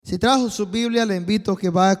Si trajo su Biblia, le invito a que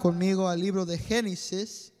vaya conmigo al libro de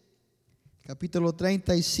Génesis, capítulo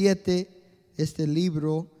 37, este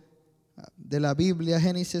libro de la Biblia,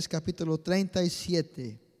 Génesis capítulo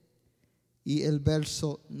 37 y el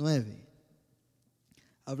verso 9.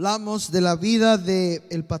 Hablamos de la vida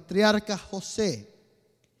del patriarca José.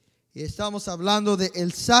 Y estamos hablando de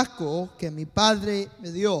el saco que mi padre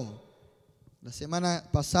me dio. La semana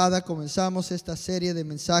pasada comenzamos esta serie de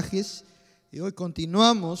mensajes y hoy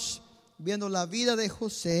continuamos viendo la vida de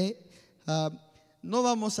José. No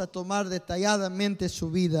vamos a tomar detalladamente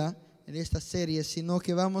su vida en esta serie, sino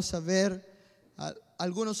que vamos a ver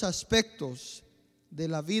algunos aspectos de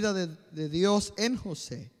la vida de Dios en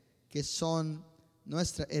José, que son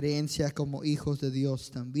nuestra herencia como hijos de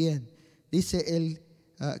Dios también. Dice el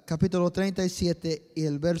capítulo 37 y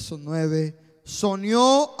el verso 9: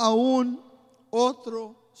 soñó aún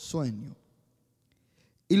otro sueño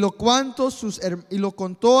y lo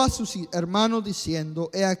contó a sus hermanos diciendo: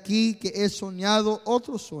 he aquí que he soñado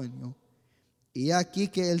otro sueño, y aquí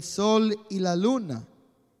que el sol y la luna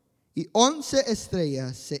y 11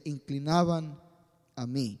 estrellas se inclinaban a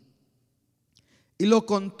mí. Y lo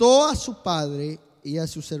contó a su padre y a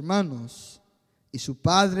sus hermanos. Y su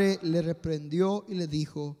padre le reprendió y le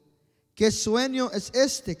dijo: ¿qué sueño es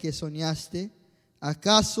este que soñaste?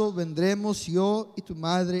 ¿Acaso vendremos yo y tu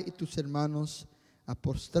madre y tus hermanos a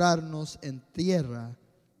postrarnos en tierra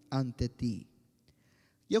ante ti?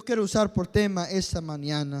 Yo quiero usar por tema esta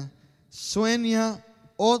mañana: sueña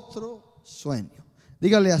otro sueño.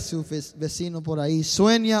 Dígale a su vecino por ahí: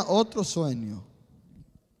 sueña otro sueño.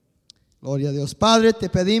 Gloria a Dios. Padre, te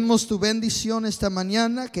pedimos tu bendición esta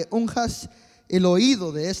mañana, que unjas el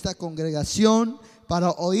oído de esta congregación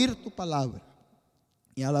para oír tu palabra.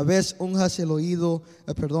 Y a la vez unjas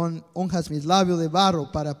unjas mis labios de barro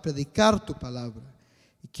para predicar tu palabra.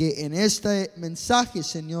 Y que en este mensaje,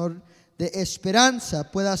 Señor, de esperanza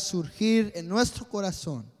pueda surgir en nuestro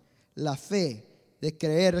corazón la fe de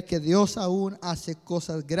creer que Dios aún hace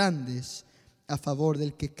cosas grandes a favor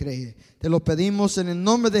del que cree. Te lo pedimos en el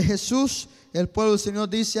nombre de Jesús. El pueblo del Señor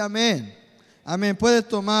dice amén. Amén. Puede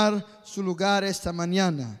tomar su lugar esta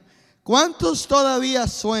mañana. ¿Cuántos todavía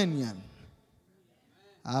sueñan?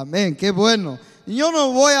 Amén, qué bueno. Yo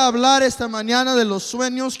no voy a hablar esta mañana de los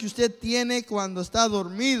sueños que usted tiene cuando está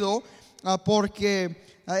dormido, porque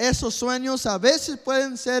esos sueños a veces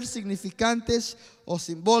pueden ser significantes o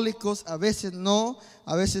simbólicos, a veces no.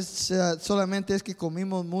 A veces solamente es que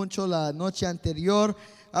comimos mucho la noche anterior.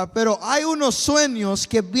 Pero hay unos sueños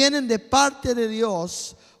que vienen de parte de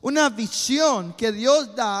Dios, una visión que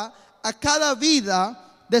Dios da a cada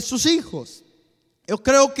vida de sus hijos. Yo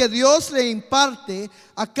creo que Dios le imparte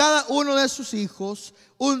a cada uno de sus hijos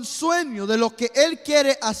un sueño de lo que Él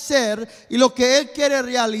quiere hacer y lo que Él quiere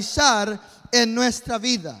realizar en nuestra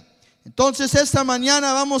vida. Entonces esta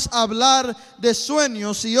mañana vamos a hablar de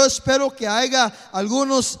sueños, y yo espero que haya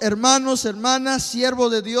algunos hermanos, hermanas,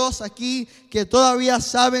 siervos de Dios aquí que todavía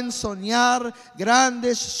saben soñar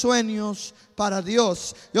grandes sueños para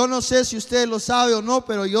Dios. Yo no sé si usted lo sabe o no,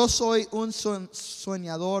 pero yo soy un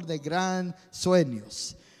soñador de grandes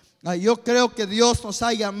sueños. Yo creo que Dios nos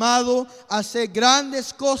ha llamado a hacer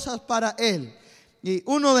grandes cosas para Él. Y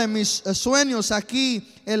uno de mis sueños aquí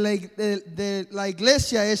en la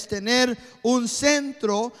iglesia es tener un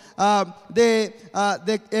centro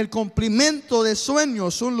el cumplimiento de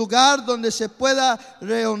sueños, un lugar donde se pueda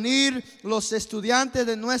reunir los estudiantes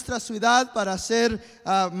de nuestra ciudad para ser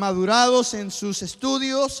madurados en sus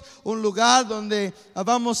estudios, un lugar donde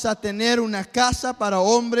vamos a tener una casa para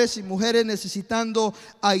hombres y mujeres necesitando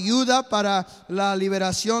ayuda para la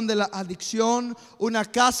liberación de la adicción, una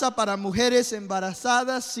casa para mujeres embarazadas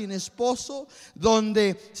sin esposo,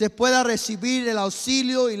 donde se pueda recibir el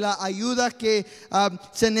auxilio y la ayuda que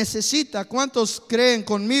se necesita. ¿Cuántos creen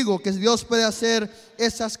conmigo que Dios puede hacer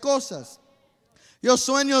esas cosas? Yo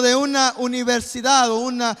sueño de una universidad o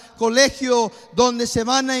un colegio donde se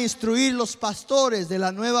van a instruir los pastores de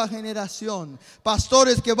la nueva generación.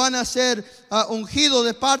 Pastores que van a ser ungidos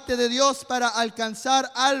de parte de Dios para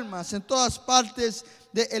alcanzar almas en todas partes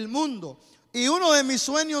del mundo. Y uno de mis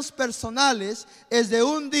sueños personales es de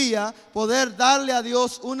un día poder darle a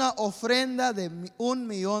Dios una ofrenda de $1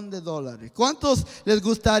 millón. ¿Cuántos les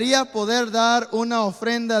gustaría poder dar una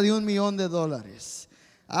ofrenda de $1 millón?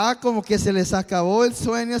 Como que se les acabó el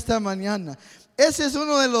sueño esta mañana. Ese es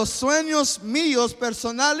uno de los sueños míos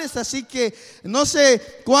personales, así que no sé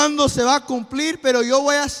cuándo se va a cumplir, pero yo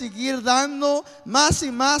voy a seguir dando más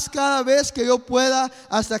y más cada vez que yo pueda,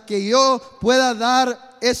 hasta que yo pueda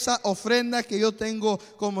dar esa ofrenda que yo tengo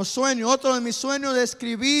como sueño. Otro de mis sueños es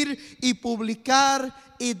escribir y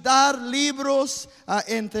publicar y dar libros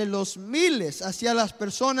entre los miles hacia las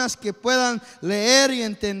personas que puedan leer y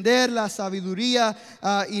entender la sabiduría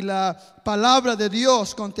y la palabra de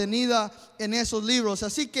Dios contenida en esos libros.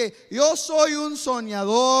 Así que yo soy un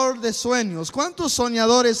soñador de sueños. ¿Cuántos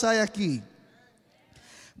soñadores hay aquí?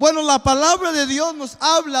 Bueno, la palabra de Dios nos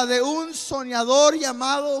habla de un soñador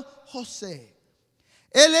llamado José.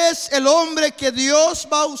 Él es el hombre que Dios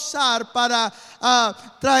va a usar para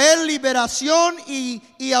traer liberación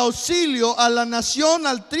y auxilio a la nación,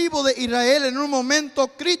 al tribu de Israel en un momento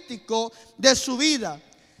crítico de su vida.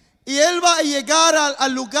 Y él va a llegar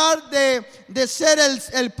al lugar de ser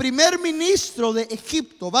el primer ministro de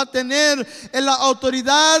Egipto. Va a tener la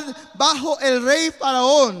autoridad bajo el rey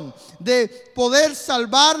Faraón de poder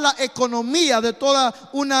salvar la economía de toda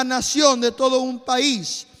una nación, de todo un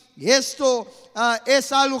país. Y esto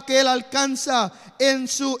es algo que él alcanza en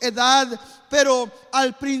su edad, pero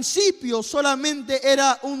al principio solamente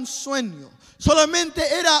era un sueño, solamente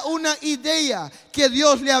era una idea que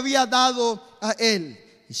Dios le había dado a él.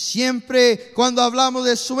 Y siempre cuando hablamos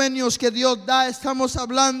de sueños que Dios da, estamos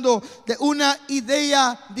hablando de una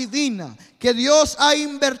idea divina que Dios ha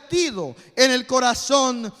invertido en el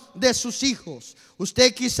corazón de sus hijos.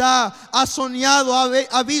 Usted quizá ha soñado,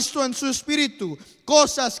 ha visto en su espíritu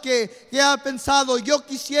cosas que ha pensado, yo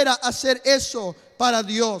quisiera hacer eso para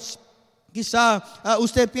Dios. Quizá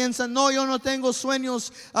usted piensa, no, yo no tengo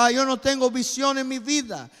sueños, yo no tengo visión en mi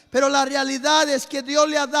vida. Pero la realidad es que Dios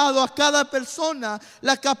le ha dado a cada persona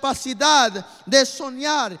la capacidad de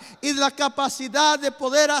soñar y la capacidad de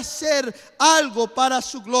poder hacer algo para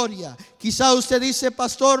su gloria. Quizá usted dice,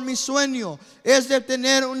 pastor, mi sueño es de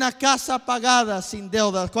tener una casa pagada sin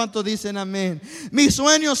deudas. ¿Cuántos dicen amén? Mi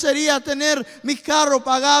sueño sería tener mi carro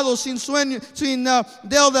pagado sin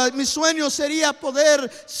deudas. Mi sueño sería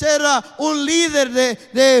poder ser un líder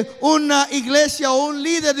de una iglesia o un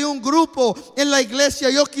líder de un grupo en la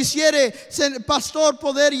iglesia. Yo quisiera ser pastor,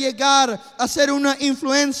 poder llegar a ser una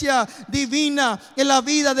influencia divina en la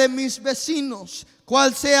vida de mis vecinos.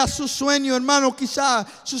 Cuál sea su sueño, hermano, quizá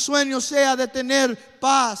su sueño sea de tener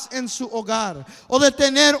paz en su hogar o de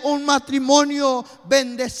tener un matrimonio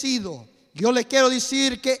bendecido. Yo le quiero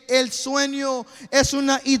decir que el sueño es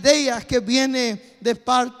una idea que viene de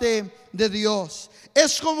parte de Dios.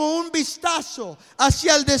 Es como un vistazo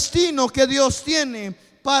hacia el destino que Dios tiene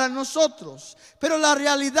para nosotros. Pero la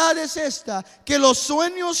realidad es esta, que los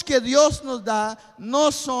sueños que Dios nos da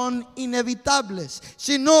no son inevitables,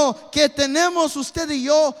 sino que tenemos usted y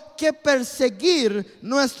yo que perseguir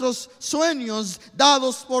nuestros sueños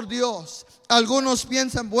dados por Dios. Algunos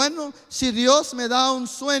piensan, bueno, si Dios me da un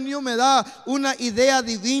sueño, me da una idea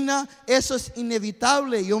divina, eso es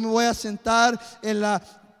inevitable. Yo me voy a sentar en la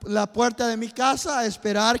puerta de mi casa a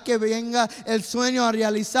esperar que venga el sueño a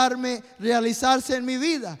realizarse en mi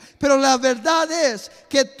vida. Pero la verdad es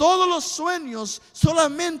que todos los sueños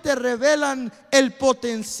solamente revelan el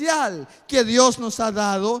potencial que Dios nos ha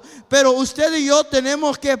dado, pero usted y yo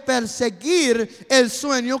tenemos que perseguir el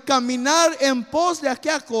sueño, caminar en pos de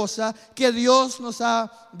aquella cosa que Dios nos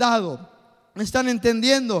ha dado. ¿Me están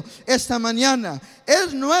entendiendo esta mañana?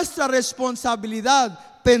 Es nuestra responsabilidad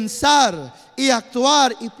pensar y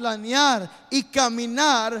actuar y planear y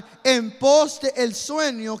caminar en pos del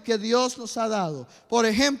sueño que Dios nos ha dado. Por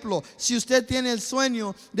ejemplo, si usted tiene el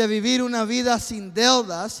sueño de vivir una vida sin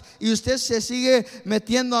deudas y usted se sigue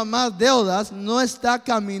metiendo a más deudas, no está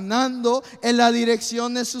caminando en la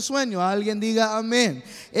dirección de su sueño. Alguien diga amén.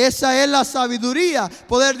 Esa es la sabiduría,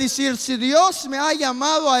 poder decir, si Dios me ha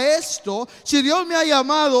llamado a esto, si Dios me ha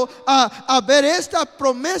llamado a ver esta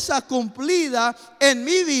promesa cumplida en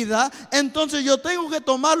mi vida, entonces yo tengo que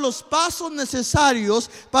tomar los pasos necesarios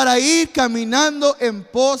para ir caminando en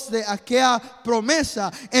pos de aquella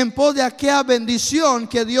promesa, en pos de aquella bendición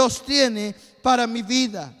que Dios tiene para mi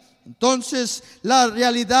vida. Entonces, la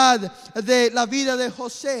realidad de la vida de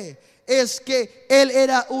José es que él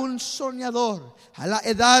era un soñador. A la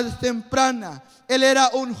edad temprana, él era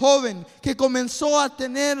un joven que comenzó a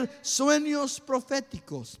tener sueños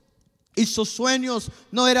proféticos. Y sus sueños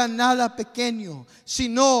no eran nada pequeños,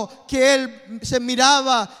 sino que él se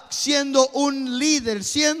miraba siendo un líder,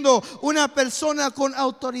 siendo una persona con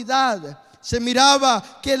autoridad. Se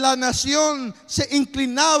miraba que la nación se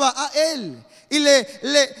inclinaba a él. Y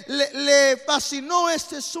le fascinó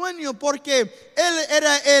este sueño porque él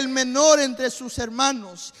era el menor entre sus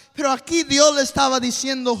hermanos. Pero aquí Dios le estaba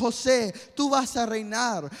diciendo, José, tú vas a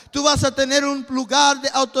reinar, tú vas a tener un lugar de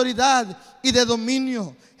autoridad y de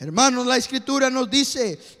dominio. Hermanos, la Escritura nos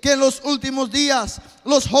dice que en los últimos días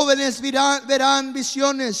los jóvenes verán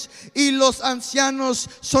visiones y los ancianos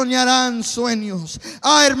soñarán sueños.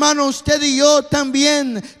 Hermano, usted y yo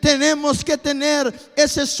también tenemos que tener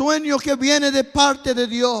ese sueño que viene de parte de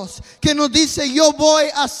Dios, que nos dice: yo voy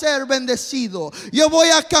a ser bendecido, yo voy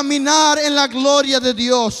a caminar en la gloria de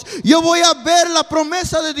Dios, yo voy a ver la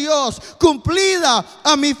promesa de Dios cumplida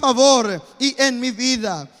a mi favor y en mi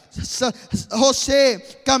vida.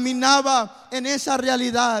 José caminaba en esa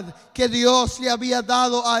realidad que Dios le había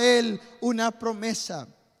dado a él una promesa.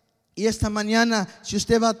 Y esta mañana, si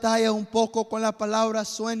usted batalla un poco con la palabra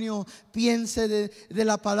sueño, piense de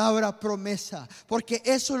la palabra promesa, porque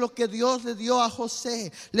eso es lo que Dios le dio a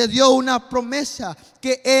José. Le dio una promesa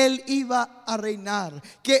que él iba a reinar,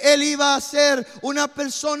 que él iba a ser una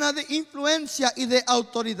persona de influencia y de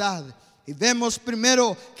autoridad. Y vemos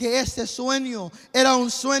primero que este sueño era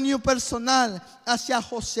un sueño personal hacia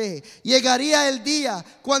José. Llegaría el día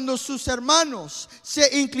cuando sus hermanos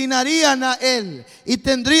se inclinarían a él y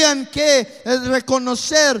tendrían que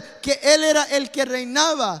reconocer que él era el que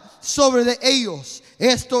reinaba sobre de ellos.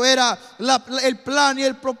 Esto era el plan y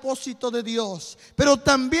el propósito de Dios. Pero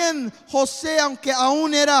también José, aunque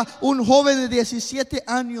aún era un joven de 17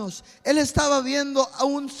 años, él estaba viendo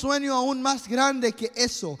un sueño aún más grande que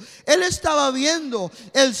eso. Él estaba viendo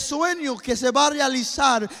el sueño que se va a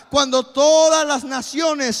realizar cuando todas las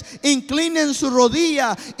naciones inclinen su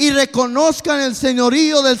rodilla y reconozcan el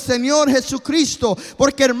señorío del Señor Jesucristo.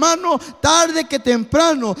 Porque, hermano, tarde que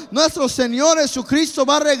temprano nuestro Señor Jesucristo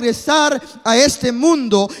va a regresar a este mundo,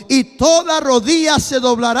 y toda rodilla se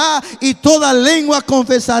doblará y toda lengua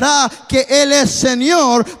confesará que Él es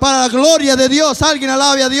Señor, para la gloria de Dios. Alguien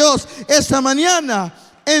alabe a Dios esta mañana.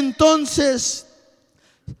 Entonces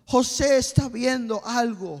José está viendo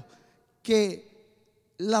algo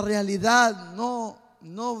que la realidad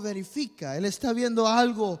no verifica. Él está viendo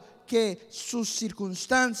algo que su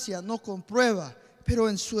circunstancia no comprueba, pero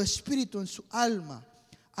en su espíritu, en su alma,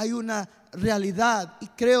 hay una realidad. Y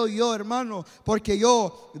creo yo, hermano, porque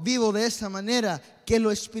yo vivo de esta manera, que lo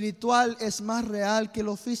espiritual es más real que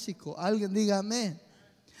lo físico. Alguien diga amén.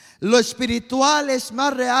 Lo espiritual es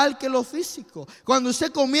más real que lo físico. Cuando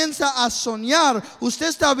usted comienza a soñar, usted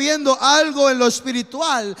está viendo algo en lo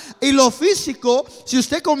espiritual. Y lo físico, si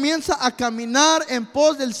usted comienza a caminar en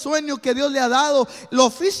pos del sueño que Dios le ha dado,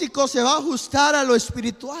 lo físico se va a ajustar a lo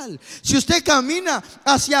espiritual. Si usted camina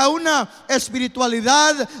hacia una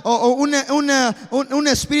espiritualidad o un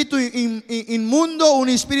espíritu inmundo, un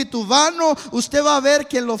espíritu vano, usted va a ver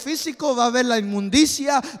que en lo físico va a ver la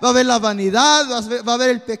inmundicia, va a ver la vanidad, va a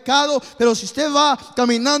ver el pecado. Pero si usted va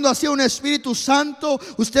caminando hacia un Espíritu Santo,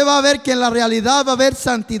 usted va a ver que en la realidad va a haber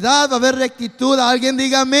santidad, va a haber rectitud. Alguien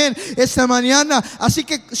diga amén esta mañana. Así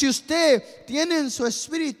que si usted tiene en su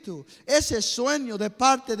espíritu ese sueño de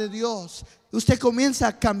parte de Dios, usted comienza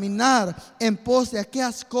a caminar en pos de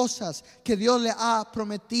aquellas cosas que Dios le ha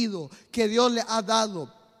prometido, que Dios le ha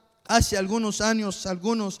dado. Hace algunos años,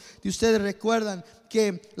 algunos de ustedes recuerdan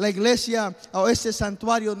que la iglesia o este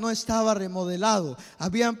santuario no estaba remodelado.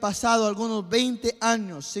 Habían pasado algunos 20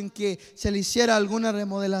 años sin que se le hiciera alguna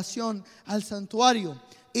remodelación al santuario.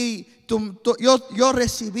 Y yo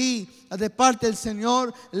recibí de parte del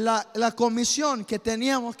Señor la comisión que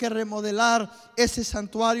teníamos que remodelar ese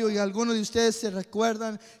santuario. Y algunos de ustedes se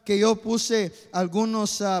recuerdan que yo puse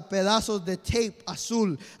algunos pedazos de tape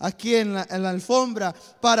azul aquí en la alfombra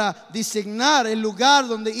para designar el lugar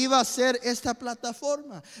donde iba a ser esta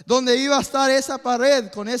plataforma, donde iba a estar esa pared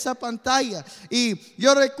con esa pantalla. Y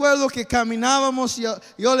yo recuerdo que caminábamos,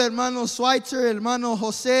 yo el hermano Schweitzer, el hermano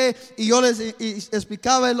José, y yo les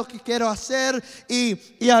explicaba lo que quiero hacer.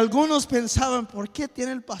 Y algunos pensaban: ¿por qué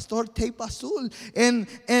tiene el pastor tape azul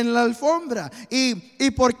en la alfombra?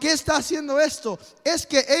 ¿Y por qué está haciendo esto? Es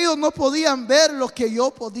que ellos no podían ver lo que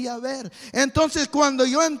yo podía ver. Entonces, cuando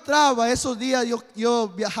yo entraba esos días, yo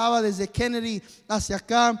viajaba desde Kennedy hacia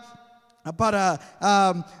acá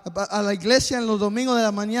a la iglesia en los domingos de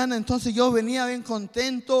la mañana. Entonces yo venía bien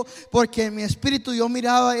contento, porque en mi espíritu yo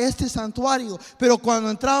miraba este santuario. Pero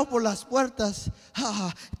cuando entraba por las puertas,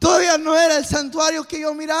 todavía no era el santuario que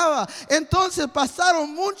yo miraba. Entonces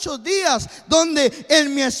pasaron muchos días donde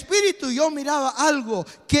en mi espíritu yo miraba algo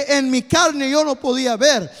que en mi carne yo no podía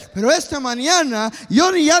ver. Pero esta mañana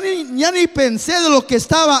yo ya ni pensé de lo que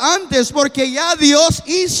estaba antes, porque ya Dios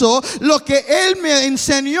hizo lo que Él me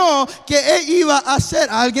enseñó que Él iba a hacer.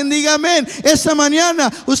 Alguien diga amén. Esta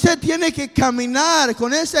mañana usted tiene que caminar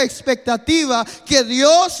con esa expectativa que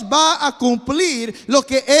Dios va a cumplir lo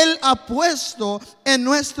que Él ha puesto en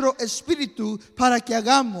nuestro espíritu para que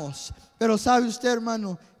hagamos. Pero sabe usted,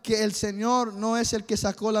 hermano, que el Señor no es el que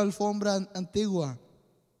sacó la alfombra antigua?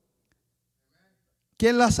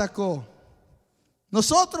 ¿Quién la sacó?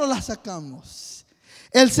 Nosotros la sacamos.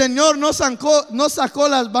 El Señor no sacó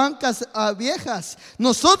las bancas viejas,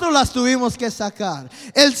 nosotros las tuvimos que sacar.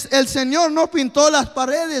 El Señor no pintó las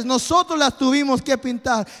paredes, nosotros las tuvimos que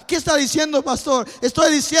pintar. ¿Qué está diciendo, pastor?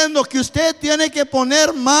 Estoy diciendo que usted tiene que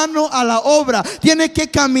poner mano a la obra, tiene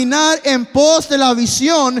que caminar en pos de la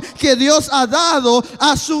visión que Dios ha dado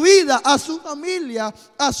a su vida, a su familia,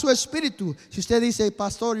 a su espíritu. Si usted dice,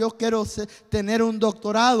 pastor, yo quiero tener un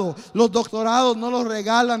doctorado, los doctorados no los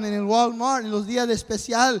regalan en el Walmart en los días de especial.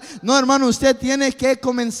 No, hermano, usted tiene que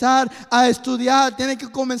comenzar a estudiar, tiene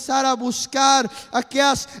que comenzar a buscar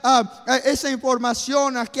esa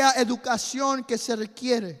información, aquella educación que se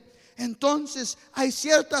requiere. Entonces hay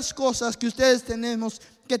ciertas cosas que ustedes tenemos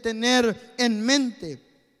que tener en mente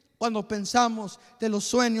cuando pensamos de los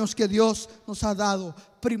sueños que Dios nos ha dado.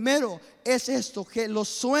 Primero es esto, que los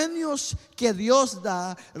sueños que Dios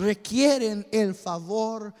da requieren el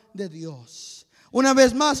favor de Dios. Una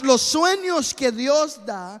vez más, los sueños que Dios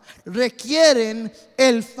da requieren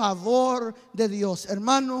el favor de Dios.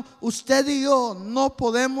 Hermano, usted y yo no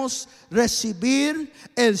podemos recibir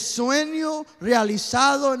el sueño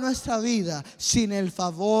realizado en nuestra vida sin el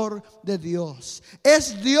favor de Dios.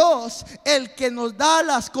 Es Dios el que nos da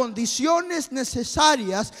las condiciones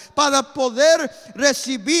necesarias para poder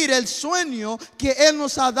recibir el sueño que Él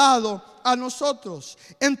nos ha dado a nosotros.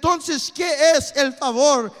 Entonces, ¿qué es el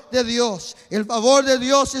favor de Dios? El favor de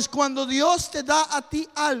Dios es cuando Dios te da a ti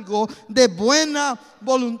algo de buena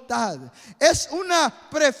voluntad. Es una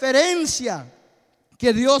preferencia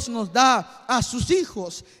que Dios nos da a sus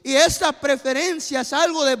hijos, y esta preferencia es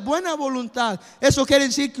algo de buena voluntad. Eso quiere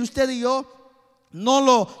decir que usted y yo no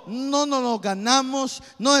lo ganamos,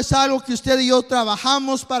 no es algo que usted y yo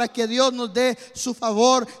trabajamos para que Dios nos dé su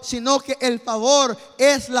favor, sino que el favor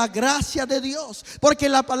es la gracia de Dios, porque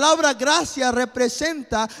la palabra gracia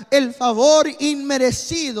representa el favor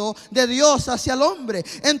inmerecido de Dios hacia el hombre.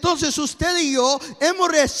 Entonces usted y yo hemos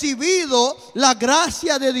recibido la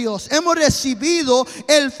gracia de Dios, hemos recibido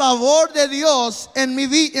el favor de Dios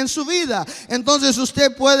en su vida. Entonces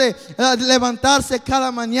usted puede levantarse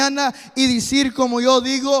cada mañana y decir, como yo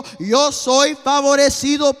digo, yo soy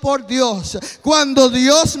favorecido por Dios. Cuando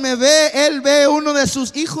Dios me ve, Él ve uno de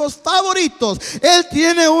sus hijos favoritos. Él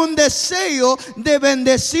tiene un deseo de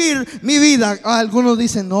bendecir mi vida. Algunos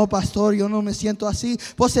dicen, no, pastor, yo no me siento así.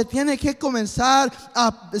 Pues se tiene que comenzar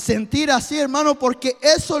a sentir así, hermano, porque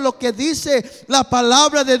eso es lo que dice la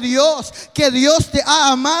palabra de Dios, que Dios te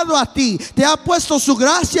ha amado a ti, te ha puesto su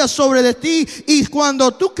gracia sobre de ti, y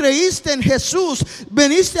cuando tú creíste en Jesús,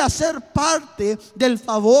 veniste a ser parte del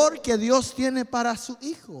favor que Dios tiene para su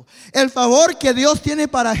hijo. El favor que Dios tiene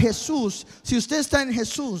para Jesús, si usted está en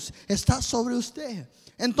Jesús, está sobre usted.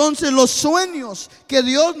 Entonces los sueños que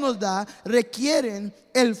Dios nos da requieren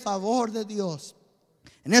el favor de Dios.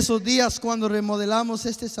 En esos días, cuando remodelamos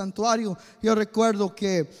este santuario, yo recuerdo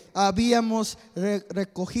que habíamos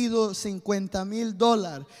recogido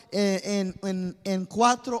 $50,000 en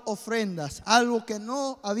 4 ofrendas, algo que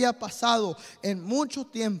no había pasado en mucho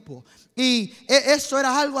tiempo. Y eso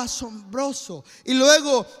era algo asombroso. Y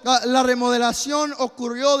luego la remodelación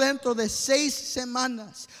ocurrió dentro de 6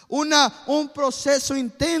 semanas. Un proceso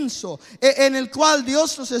intenso en el cual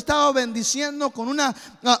Dios nos estaba bendiciendo con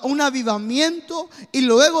un avivamiento, y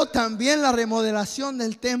luego también la remodelación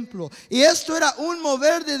del templo. Y esto era un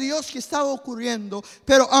mover de Dios que estaba ocurriendo.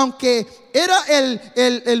 Pero aunque era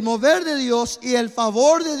el mover de Dios y el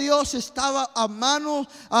favor de Dios estaba a mano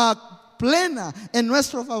plena en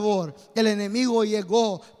nuestro favor, el enemigo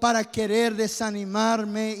llegó para querer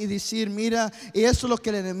desanimarme y decir, mira, y eso es lo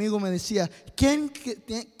que el enemigo me decía, ¿quién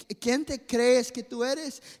te crees que tú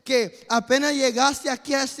eres? Que apenas llegaste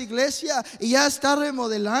aquí a esta iglesia y ya está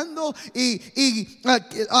remodelando, y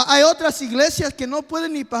hay otras iglesias que no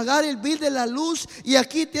pueden ni pagar el bill de la luz, y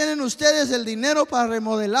aquí tienen ustedes el dinero para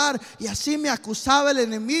remodelar. Y así me acusaba el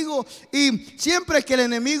enemigo, y siempre que el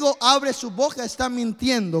enemigo abre su boca está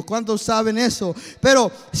mintiendo. ¿Cuántos saben eso?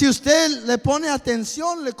 Pero si usted le pone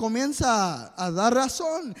atención, le comienza a dar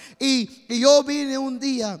razón. Y yo vine un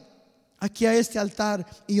día aquí a este altar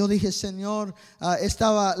y yo dije, Señor,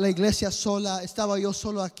 estaba la iglesia sola, estaba yo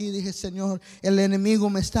solo aquí. Dije, Señor, el enemigo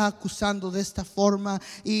me está acusando de esta forma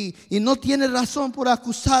y no tiene razón por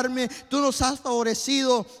acusarme. Tú nos has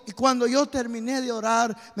favorecido. Y cuando yo terminé de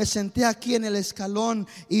orar, me senté aquí en el escalón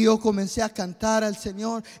y yo comencé a cantar al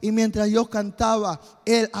Señor. Y mientras yo cantaba,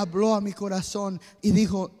 Él habló a mi corazón y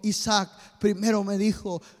dijo, Isaac, primero me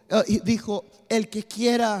dijo, el que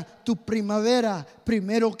quiera tu primavera,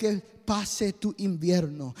 primero que pase tu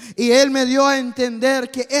invierno. Y Él me dio a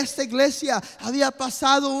entender que esta iglesia había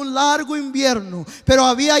pasado un largo invierno, pero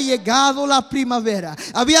había llegado la primavera,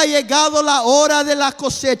 había llegado la hora de la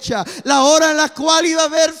cosecha, la hora en la cual iba a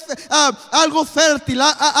haber algo fértil,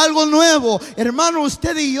 algo nuevo. Hermano,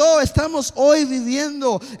 usted y yo estamos hoy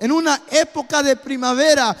viviendo en una época de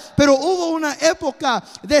primavera, pero hubo una época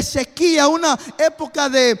de sequía, una época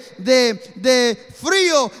de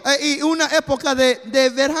frío y una época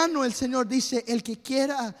de verano. El Señor dice: el que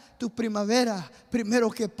quiera tu primavera, primero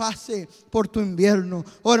que pase por tu invierno.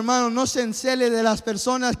 Oh hermano, no se encele de las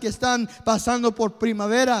personas que están pasando por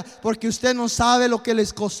primavera, porque usted no sabe lo que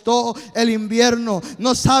les costó el invierno,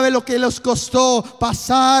 no sabe lo que les costó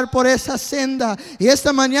pasar por esa senda. Y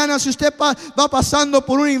esta mañana, si usted va pasando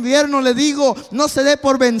por un invierno, le digo, no se dé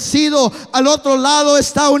por vencido. Al otro lado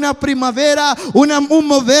está una primavera, un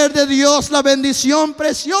mover de Dios, la bendición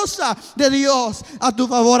preciosa de Dios a tu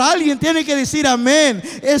favor. Alguien tiene que decir amén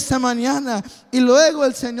esta mañana. Y luego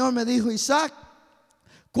el Señor me dijo: Isaac,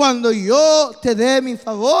 cuando yo te dé mi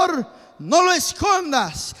favor, no lo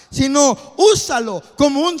escondas, sino úsalo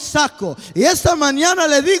como un saco. Y esta mañana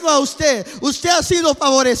le digo a usted: usted ha sido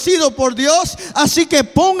favorecido por Dios, así que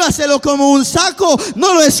póngaselo como un saco.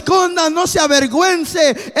 No lo esconda, no se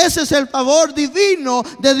avergüence. Ese es el favor divino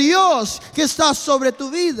de Dios que está sobre tu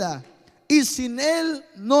vida. Y sin Él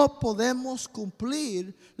no podemos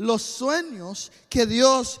cumplir los sueños que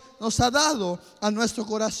Dios nos ha dado a nuestro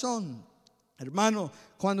corazón. Hermano,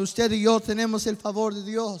 cuando usted y yo tenemos el favor de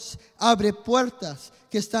Dios, abre puertas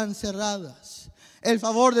que están cerradas. El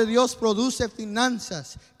favor de Dios produce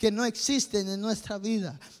finanzas que no existen en nuestra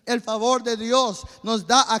vida. El favor de Dios nos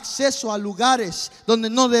da acceso a lugares donde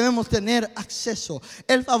no debemos tener acceso.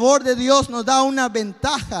 El favor de Dios nos da una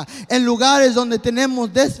ventaja en lugares donde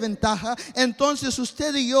tenemos desventaja. Entonces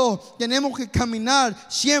usted y yo tenemos que caminar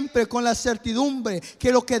siempre con la certidumbre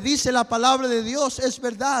que lo que dice la palabra de Dios es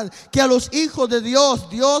verdad. Que a los hijos de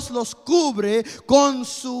Dios, Dios los cubre con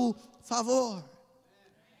su favor.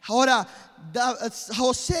 Ahora,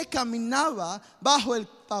 José caminaba bajo el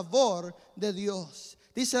favor de Dios.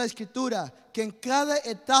 Dice la escritura que en cada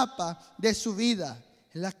etapa de su vida,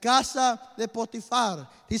 en la casa de Potifar,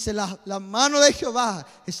 dice la mano de Jehová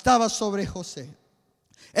estaba sobre José.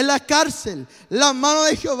 En la cárcel, la mano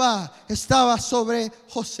de Jehová estaba sobre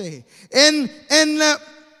José.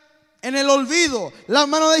 En el olvido, la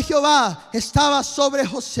mano de Jehová estaba sobre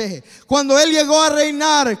José. Cuando él llegó a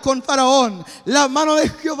reinar con Faraón, la mano de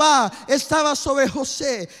Jehová estaba sobre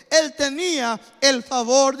José. Él tenía el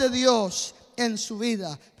favor de Dios en su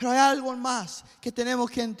vida. Pero hay algo más que tenemos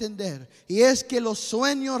que entender, y es que los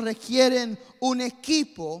sueños requieren un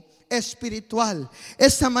equipo espiritual.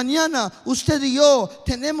 Esta mañana usted y yo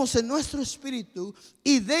tenemos en nuestro espíritu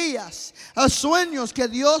ideas, sueños que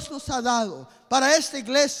Dios nos ha dado para esta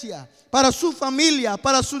iglesia, para su familia,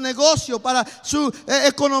 para su negocio, para su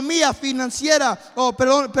economía financiera o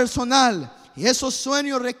personal. Y esos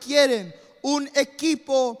sueños requieren un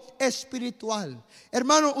equipo espiritual.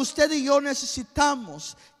 Hermano, usted y yo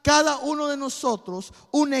necesitamos, cada uno de nosotros,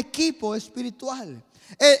 un equipo espiritual.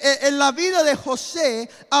 En la vida de José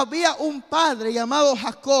había un padre llamado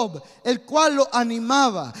Jacob, el cual lo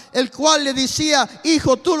animaba, el cual le decía: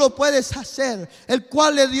 hijo, tú lo puedes hacer, el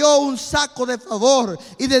cual le dio un saco de favor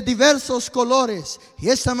y de diversos colores. Y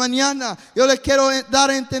esta mañana yo le quiero dar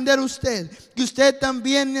a entender a usted que usted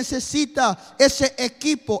también necesita ese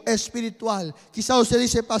equipo espiritual. Quizá usted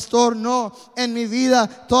dice: pastor, no, en mi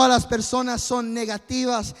vida todas las personas son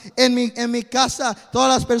negativas, en mi casa todas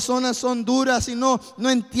las personas son duras y no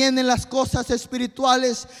entienden las cosas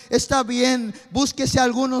espirituales. Está bien, búsquese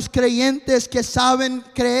algunos creyentes que saben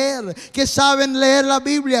creer, que saben leer la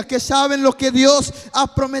Biblia, que saben lo que Dios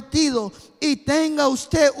ha prometido. Y tenga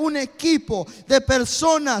usted un equipo de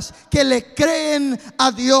personas que le creen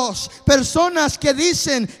a Dios. Personas que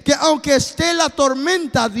dicen que aunque esté la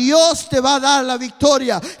tormenta, Dios te va a dar la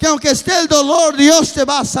victoria. Que aunque esté el dolor, Dios te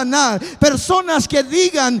va a sanar. Personas que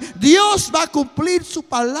digan: Dios va a cumplir su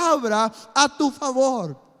palabra a tu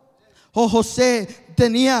favor. Oh, José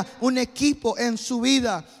tenía un equipo en su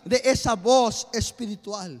vida de esa voz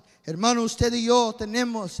espiritual. Hermano, usted y yo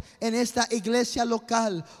tenemos en esta iglesia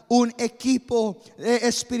local un equipo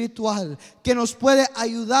espiritual que nos puede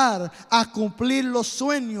ayudar a cumplir los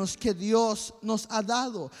sueños que Dios nos ha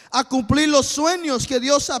dado, a cumplir los sueños que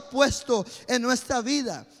Dios ha puesto en nuestra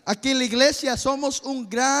vida. Aquí en la iglesia somos un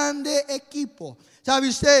grande equipo. ¿Sabe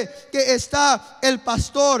usted que está el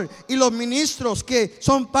pastor y los ministros que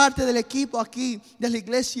son parte del equipo aquí de la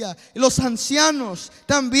iglesia? Los ancianos,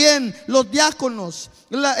 también los diáconos,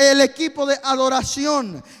 del equipo de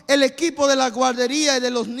adoración, el equipo de la guardería y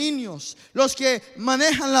de los niños, los que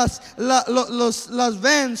manejan las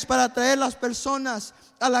vans para traer las personas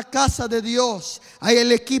a la casa de Dios. Hay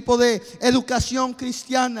el equipo de educación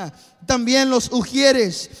cristiana, también los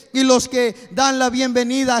ujieres y los que dan la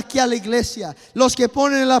bienvenida aquí a la iglesia, los que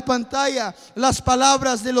ponen en la pantalla las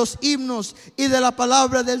palabras de los himnos y de la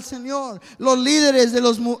palabra del Señor, los líderes de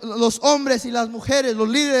los hombres y las mujeres, los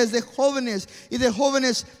líderes de jóvenes y de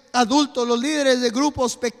jóvenes adultos, los líderes de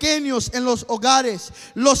grupos pequeños en los hogares,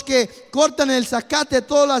 los que cortan el zacate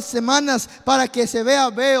todas las semanas para que se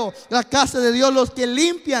vea la casa de Dios, los que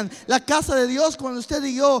limpian la casa de Dios cuando usted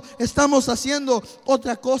y yo estamos haciendo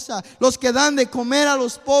otra cosa, los que dan de comer a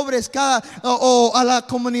los pobres o a la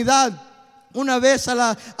comunidad una vez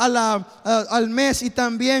al mes, y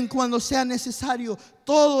también cuando sea necesario.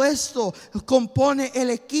 Todo esto compone el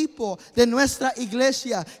equipo de nuestra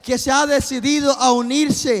iglesia, que se ha decidido a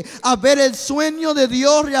unirse a ver el sueño de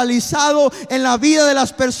Dios realizado en la vida de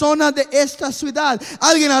las personas de esta ciudad.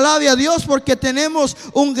 Alguien alabe a Dios porque tenemos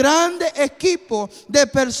un grande equipo de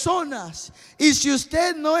personas. Y si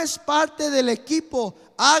usted no es parte del equipo,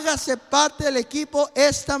 hágase parte del equipo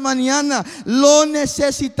esta mañana. Lo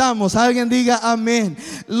necesitamos. Alguien diga amén.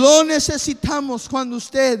 Lo necesitamos cuando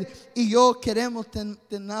usted y yo queremos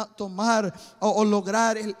tomar o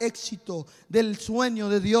lograr el éxito del sueño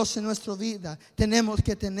de Dios en nuestra vida. Tenemos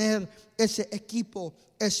que tener ese equipo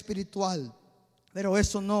espiritual. Pero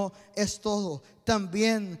eso no es todo.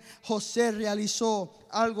 También José realizó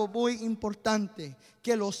algo muy importante,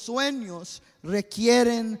 que los sueños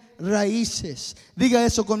requieren raíces. Diga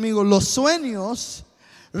eso conmigo: los sueños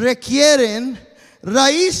requieren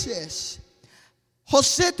raíces.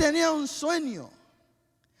 José tenía un sueño.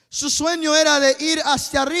 Su sueño era de ir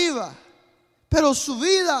hacia arriba, pero su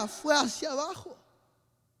vida fue hacia abajo.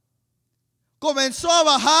 Comenzó a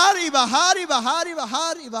bajar y bajar y bajar y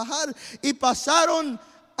bajar y bajar, y pasaron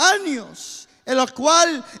años en los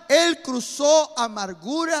cuales él cruzó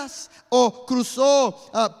amarguras o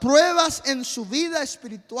cruzó pruebas en su vida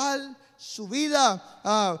espiritual, su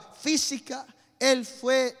vida física. Él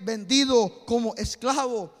fue vendido como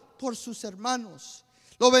esclavo por sus hermanos.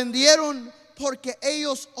 Lo vendieron porque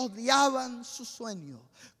ellos odiaban su sueño.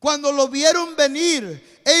 Cuando lo vieron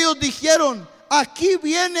venir, ellos dijeron: aquí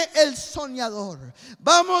viene el soñador.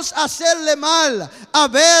 Vamos a hacerle mal, a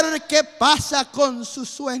ver qué pasa con su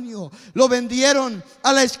sueño. Lo vendieron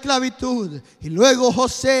a la esclavitud. Y luego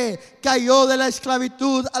José cayó de la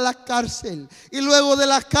esclavitud a la cárcel. Y luego de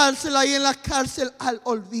la cárcel, ahí en la cárcel, al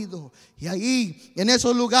olvido. Y ahí, en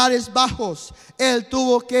esos lugares bajos, él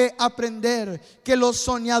tuvo que aprender que los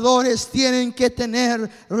soñadores tienen que tener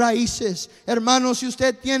raíces. Hermanos, si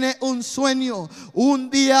usted tiene un sueño, un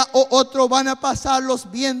día o otro van a pasar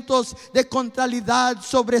los vientos de contrariedad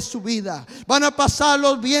sobre su vida. Van a pasar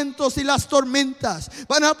los vientos y las tormentas.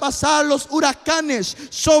 Van a pasar los huracanes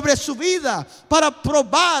sobre su vida para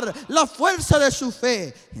probar la fuerza de su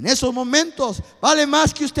fe. En esos momentos vale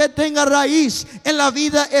más que usted tenga raíz en la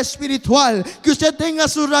vida espiritual, que usted tenga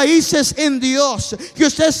sus raíces en Dios, que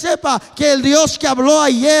usted sepa que el Dios que habló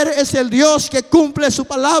ayer es el Dios que cumple su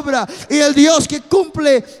palabra y el Dios que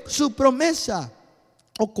cumple su promesa.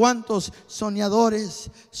 ¿O cuántos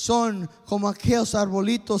soñadores son como aquellos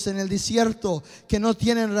arbolitos en el desierto que no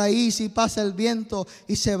tienen raíz, y pasa el viento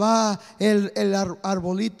y se va el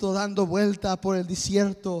arbolito dando vuelta por el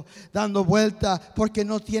desierto, dando vuelta porque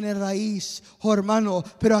no tiene raíz? Oh hermano,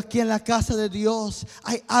 pero aquí en la casa de Dios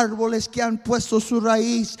hay árboles que han puesto su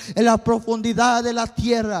raíz en la profundidad de la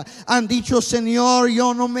tierra. Han dicho: Señor,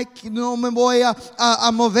 yo no me voy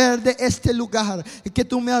a mover de este lugar que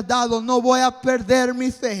tú me has dado. No voy a perder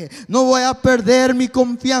mi fe, no voy a perder mi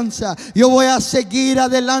confianza. Yo voy a seguir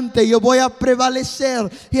adelante, yo voy a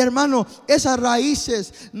prevalecer. Y hermano, esas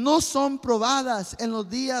raíces no son probadas en los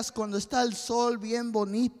días cuando está el sol bien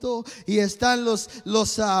bonito y están los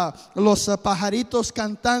pajaritos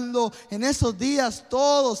cantando. En esos días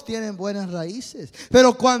todos tienen buenas raíces.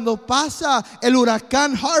 Pero cuando pasa el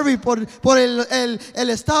huracán Harvey por el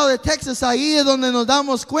estado de Texas, ahí es donde nos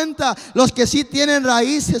damos cuenta los que sí tienen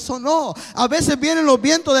raíces o no. A veces vienen los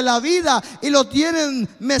vientos de la vida y lo tienen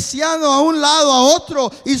meciano a un lado, a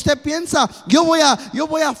otro, y usted piensa: yo voy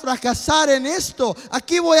a fracasar en esto,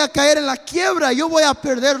 aquí voy a caer en la quiebra, yo voy a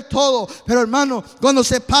perder todo. Pero hermano, cuando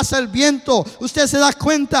se pasa el viento, usted se da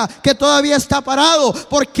cuenta que todavía está parado.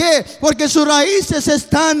 ¿Por qué? Porque sus raíces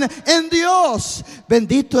están en Dios.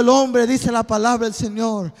 Bendito el hombre, dice la palabra del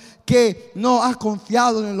Señor, que no ha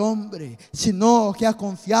confiado en el hombre, sino que ha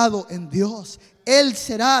confiado en Dios. Él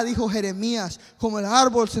será, dijo Jeremías, como el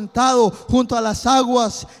árbol sentado junto a las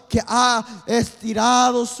aguas, que ha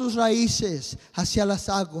estirado sus raíces hacia las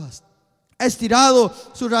aguas. Ha estirado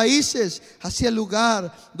sus raíces hacia el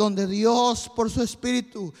lugar donde Dios, por su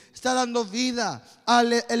espíritu, está dando vida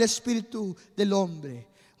al espíritu del hombre.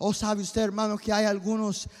 ¿O sabe usted, hermano, que hay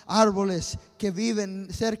algunos árboles que viven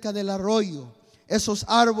cerca del arroyo? Esos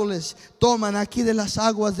árboles toman aquí de las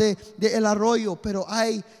aguas del arroyo, pero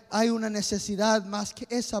hay una necesidad más que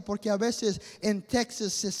esa, porque a veces en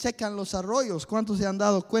Texas se secan los arroyos. ¿Cuántos se han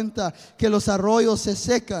dado cuenta que los arroyos se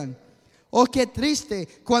secan? Oh, qué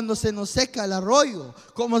triste cuando se nos seca el arroyo,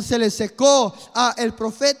 como se le secó al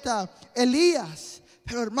profeta Elías.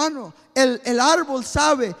 Pero hermano, el árbol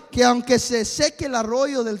sabe que aunque se seque el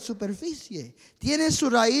arroyo de la superficie, tiene su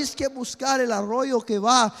raíz que buscar el arroyo que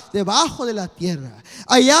va debajo de la tierra.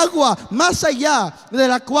 Hay agua más allá de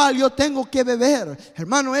la cual yo tengo que beber.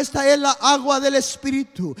 Hermano, esta es la agua del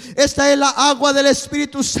Espíritu. Esta es la agua del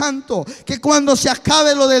Espíritu Santo. Que cuando se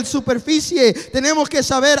acabe lo de la superficie, tenemos que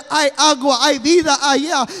saber, hay agua, hay vida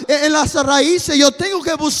allá en las raíces. Yo tengo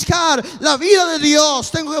que buscar la vida de Dios.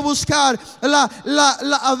 Tengo que buscar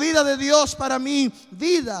la vida de Dios para mi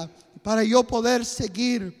vida, para yo poder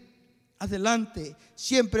seguir adelante.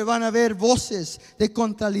 Siempre van a haber voces de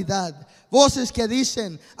contrariedad, voces que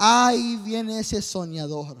dicen: ahí viene ese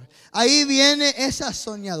soñador, ahí viene esa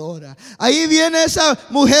soñadora, ahí viene esa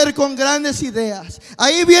mujer con grandes ideas,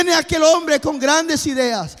 ahí viene aquel hombre con grandes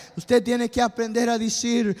ideas. Usted tiene que aprender a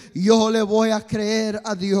decir: yo le voy a creer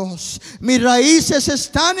a Dios, mis raíces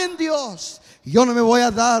están en Dios, yo no me voy a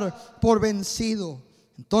dar por vencido.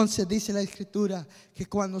 Entonces dice la Escritura que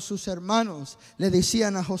cuando sus hermanos le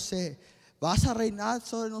decían a José: ¿vas a reinar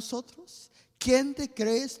sobre nosotros? ¿Quién te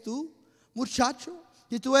crees tú, muchacho?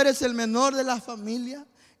 Y tú eres el menor de la familia.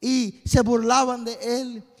 Y se burlaban de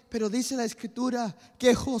él. Pero dice la Escritura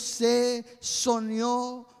que José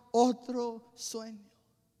soñó otro sueño.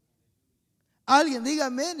 Alguien diga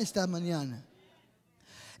amén esta mañana.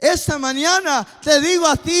 Esta mañana te digo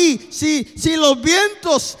a ti, si los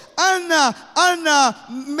vientos han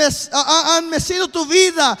mecido tu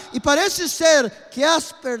vida y parece ser que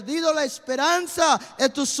has perdido la esperanza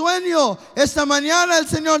en tu sueño, esta mañana el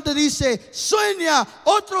Señor te dice: sueña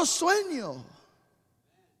otro sueño.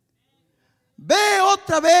 Ve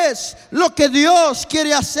otra vez lo que Dios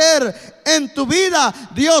quiere hacer en tu vida.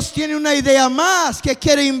 Dios tiene una idea más que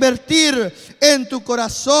quiere invertir en tu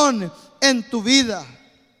corazón, en tu vida.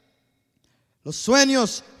 Los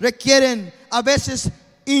sueños requieren a veces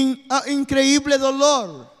increíble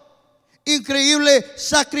dolor, increíble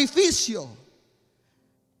sacrificio.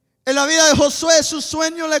 En la vida de Josué, su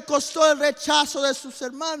sueño le costó el rechazo de sus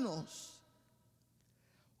hermanos.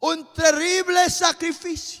 Un terrible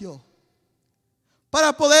sacrificio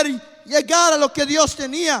para poder llegar a lo que Dios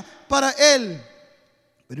tenía para él.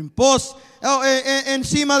 Pero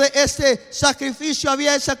encima de este sacrificio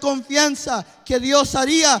había esa confianza que Dios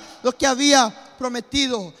haría lo que había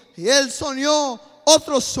prometido. Y él soñó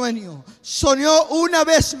otro sueño, soñó una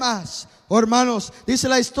vez más. Oh, hermanos, dice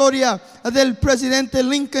la historia del presidente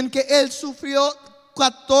Lincoln que él sufrió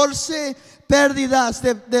 14 pérdidas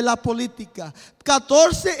de la política,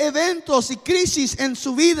 14 eventos y crisis en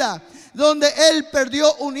su vida, donde él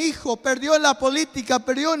perdió un hijo, perdió en la política,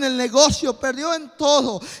 perdió en el negocio, perdió en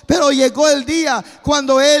todo. Pero llegó el día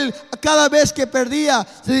cuando él, cada vez que perdía,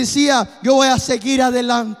 se decía: yo voy a seguir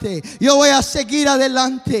adelante, yo voy a seguir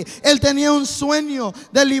adelante. Él tenía un sueño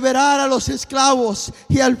de liberar a los esclavos.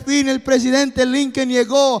 Y al fin el presidente Lincoln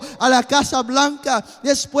llegó a la Casa Blanca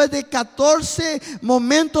después de 14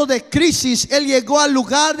 momentos de crisis. Él llegó al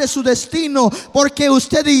lugar de su destino, porque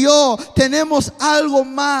usted y yo tenemos algo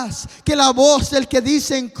más que la voz del que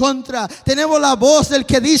dice en contra. Tenemos la voz del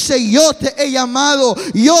que dice: yo te he llamado,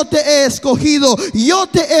 yo te he escogido, yo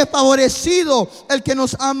te he favorecido. El que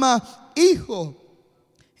nos ama, hijo.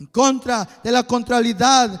 En contra de la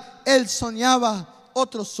contrariedad, él soñaba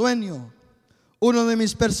otro sueño. Uno de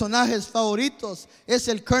mis personajes favoritos es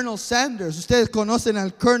el Colonel Sanders. Ustedes conocen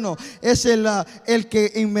al Colonel. Es el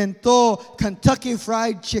que inventó Kentucky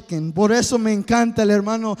Fried Chicken. Por eso me encanta el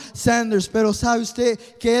hermano Sanders. Pero ¿sabe usted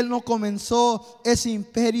que él no comenzó ese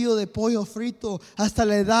imperio de pollo frito hasta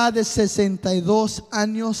la edad de 62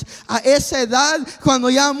 años? A esa edad, cuando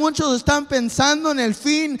ya muchos están pensando en el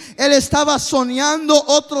fin, él estaba soñando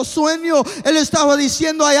otro sueño. Él estaba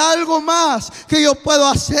diciendo: hay algo más que yo puedo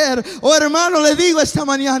hacer. Oh, hermano, le digo esta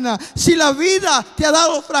mañana: si la vida te ha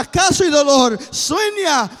dado fracaso y dolor,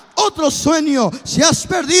 sueña otro sueño. Si has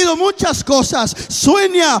perdido muchas cosas,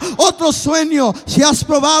 sueña otro sueño. Si has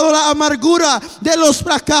probado la amargura de los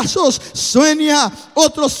fracasos, sueña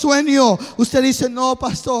otro sueño. Usted dice: no,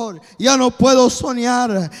 pastor, ya no puedo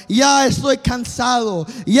soñar, ya estoy cansado,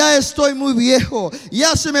 ya estoy muy viejo,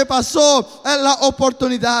 ya se me pasó la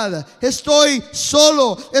oportunidad, estoy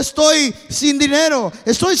solo, estoy sin dinero,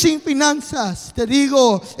 estoy sin finanzas. Te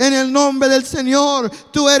digo en el nombre del Señor,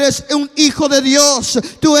 tú eres un hijo de Dios,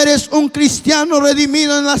 tú eres un cristiano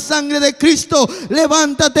redimido en la sangre de Cristo.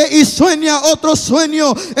 Levántate y sueña otro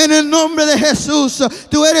sueño en el nombre de Jesús.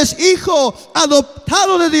 Tú eres hijo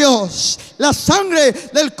adoptado de Dios. La sangre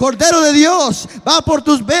del Cordero de Dios va por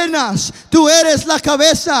tus venas. Tú eres la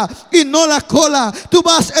cabeza y no la cola. Tú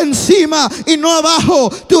vas encima y no abajo.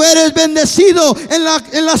 Tú eres bendecido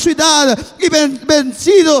en la ciudad y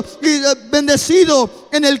bendecido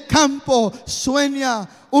en el campo. Sueña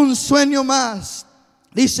un sueño más.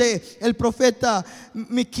 Dice el profeta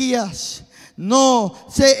Miquías: no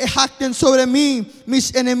se jacten sobre mí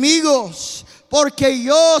mis enemigos, porque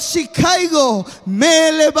yo, si caigo,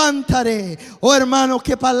 me levantaré. Oh hermano,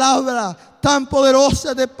 qué palabra tan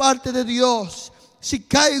poderosa de parte de Dios. Si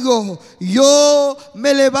caigo, yo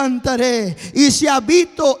me levantaré. Y si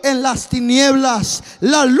habito en las tinieblas,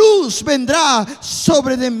 la luz vendrá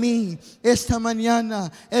sobre de mí. Esta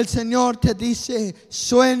mañana el Señor te dice: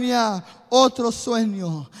 sueña otro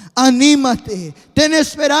sueño. Anímate, ten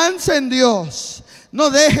esperanza en Dios. No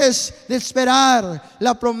dejes de esperar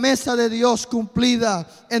la promesa de Dios cumplida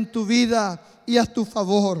en tu vida y a tu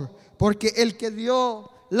favor, porque el que dio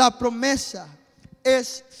la promesa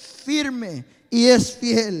es firme y es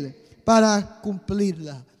fiel para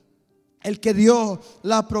cumplirla. El que dio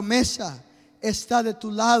la promesa está de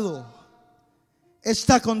tu lado,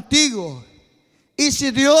 está contigo. Y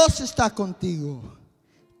si Dios está contigo,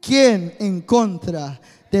 ¿quién en contra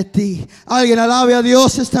de ti? Alguien alabe a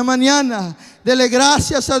Dios esta mañana. Dele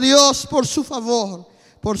gracias a Dios por su favor,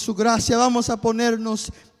 por su gracia. Vamos a ponernos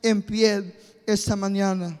en pie esta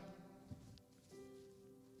mañana.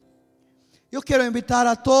 Yo quiero invitar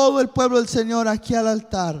a todo el pueblo del Señor aquí al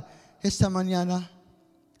altar esta mañana.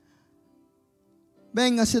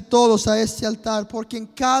 Vénganse todos a este altar, porque en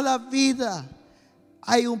cada vida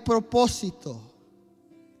hay un propósito.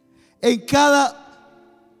 En cada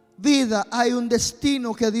vida hay un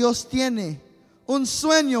destino que Dios tiene, un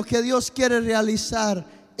sueño que Dios quiere realizar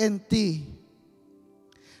en ti.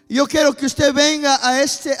 Yo quiero que usted venga a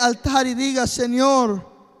este altar y diga: Señor,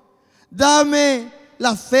 dame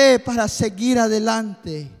la fe para seguir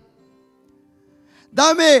adelante.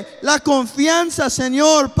 Dame la confianza,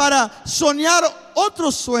 Señor, para soñar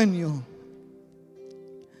otro sueño,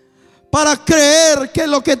 para creer que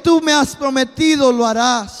lo que tú me has prometido lo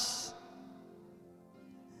harás,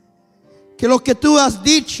 que lo que tú has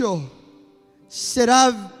dicho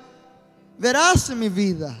será veraz en mi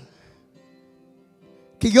vida,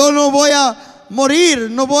 que yo no voy a morir,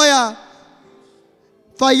 no voy a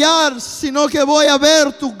fallar, sino que voy a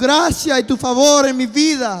ver tu gracia y tu favor en mi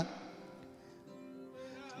vida.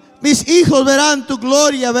 Mis hijos verán tu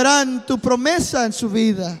gloria, verán tu promesa en su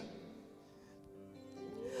vida.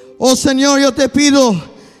 Oh Señor, yo te pido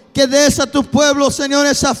que des a tu pueblo, Señor,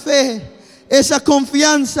 esa fe, esa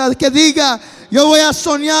confianza, que diga: yo voy a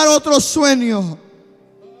soñar otro sueño.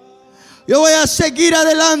 Yo voy a seguir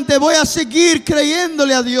adelante, voy a seguir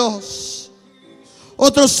creyéndole a Dios.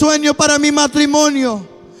 Otro sueño para mi matrimonio,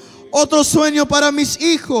 otro sueño para mis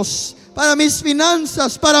hijos, para mis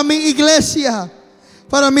finanzas, para mi iglesia,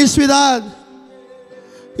 para mi ciudad.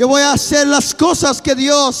 Yo voy a hacer las cosas que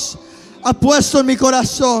Dios ha puesto en mi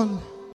corazón.